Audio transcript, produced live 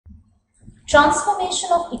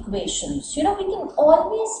transformation of equations. You know, we can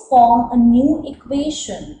always form a new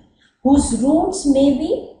equation whose roots may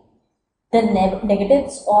be the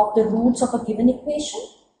negatives of the roots of a given equation.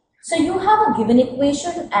 So you have a given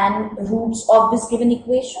equation and roots of this given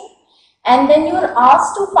equation, and then you are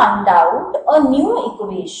asked to find out a new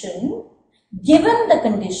equation given the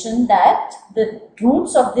condition that the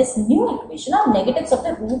roots of this new equation are negatives of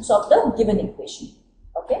the roots of the given equation.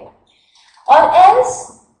 Okay, or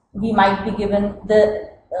else we might be given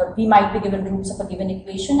roots of a given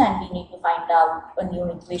equation and we need to find out a new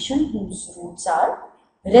equation whose roots are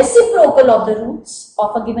reciprocal of the roots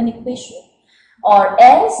of a given equation, or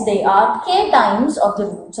else they are k times of the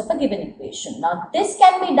roots of a given equation. Now this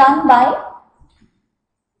can be done by,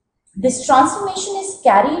 this transformation is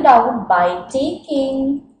carried out by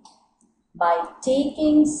taking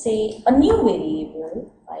say a new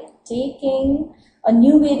variable,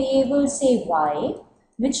 say y,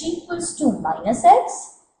 which equals to minus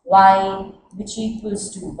x, y which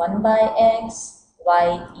equals to 1 by x,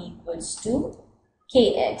 y equals to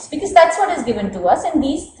kx, because that's what is given to us in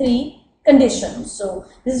these three conditions. So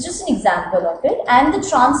this is just an example of it. And the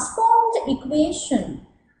transformed equation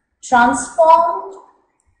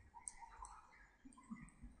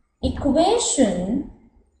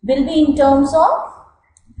will be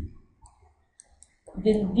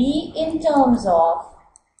in terms of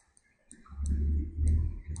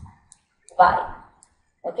y.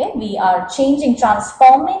 Okay, we are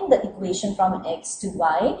transforming the equation from x to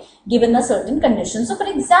y given a certain condition. So for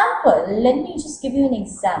example, let me just give you an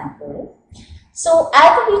example. So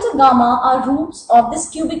alpha, beta, gamma are roots of this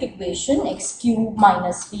cubic equation, x cube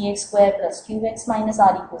minus bx square plus qx minus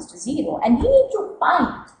r equals to 0, and we need to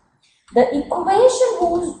find the equation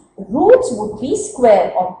whose roots would be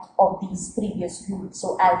square of these previous roots.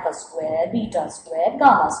 So alpha square, beta square,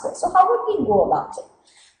 gamma square. So how would we go about it?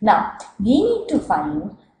 Now, we need to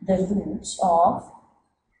find the roots of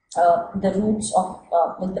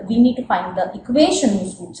we need to find the equation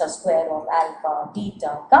whose roots are square of alpha,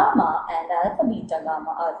 beta, gamma, and alpha, beta,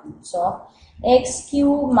 gamma are roots of x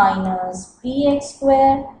cube minus px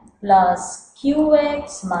square plus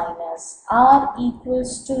qx minus r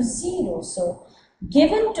equals to 0. So,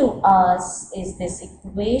 given to us is this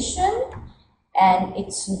equation and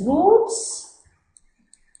its roots,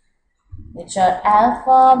 which are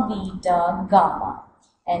alpha, beta, gamma,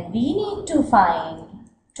 and we need to find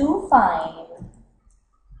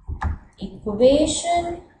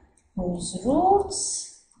equation whose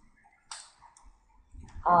roots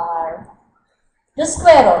are the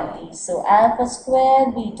square of these. So alpha square,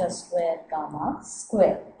 beta square, gamma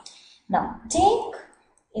square. Now take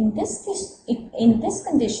in this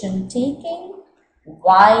condition, taking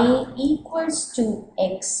y equals to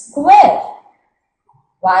x square.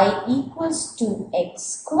 Y equals to x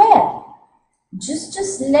square.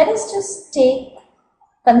 Let us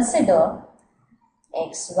consider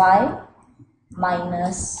xy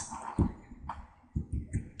minus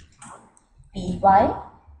py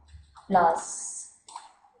plus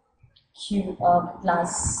q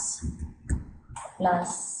plus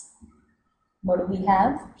what do we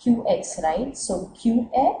have? Qx, right? So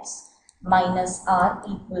qx minus r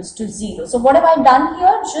equals to 0. So what have I done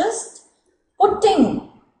here? Just putting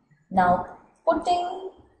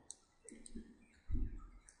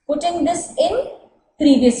this in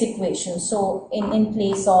previous equation. So in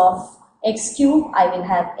place of x cube, I will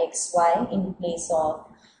have xy. In place of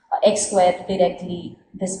x square, directly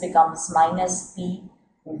this becomes minus py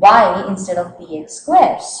instead of px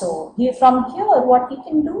square. So from here what we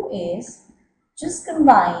can do is just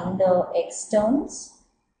combine the x terms.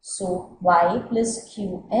 So y plus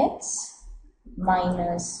qx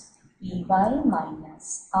minus py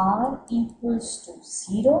minus r equals to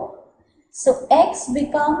 0. So x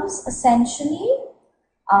becomes essentially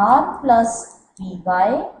r plus py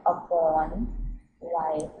upon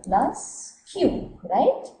y plus q,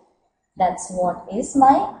 right? That's what is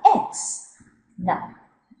my x. Now,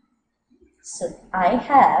 so I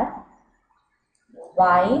have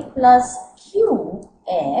y plus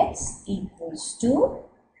qx equals to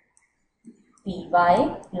py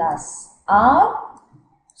plus r,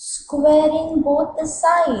 squaring both the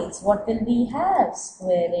sides. What will we have?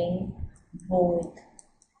 Squaring both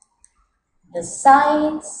the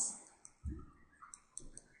sides.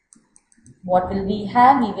 What will we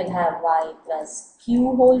have? We will have y plus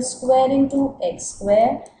q whole square into x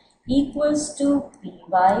square equals to py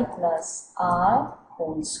plus r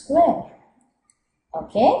whole square.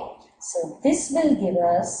 Okay, so this will give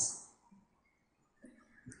us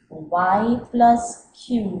y plus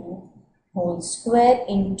q whole square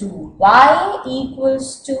into y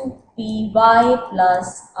equals to py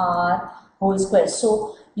plus r whole square.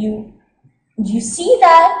 So you see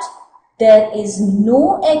that there is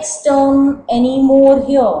no x term anymore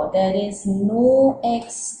here. There is no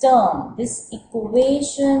x term. This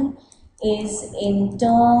equation is in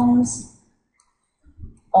terms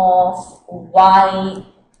of y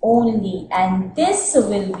only, and this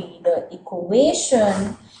will be the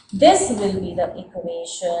equation. This will be the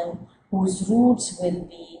equation whose roots will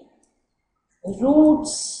be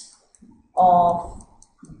roots of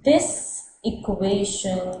this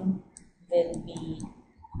equation will be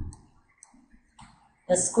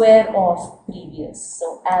the square of previous.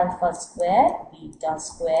 So alpha square, beta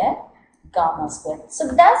square, gamma square. So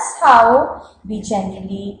that's how we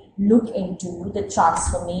generally look into the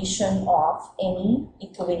transformation of any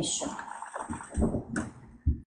equation.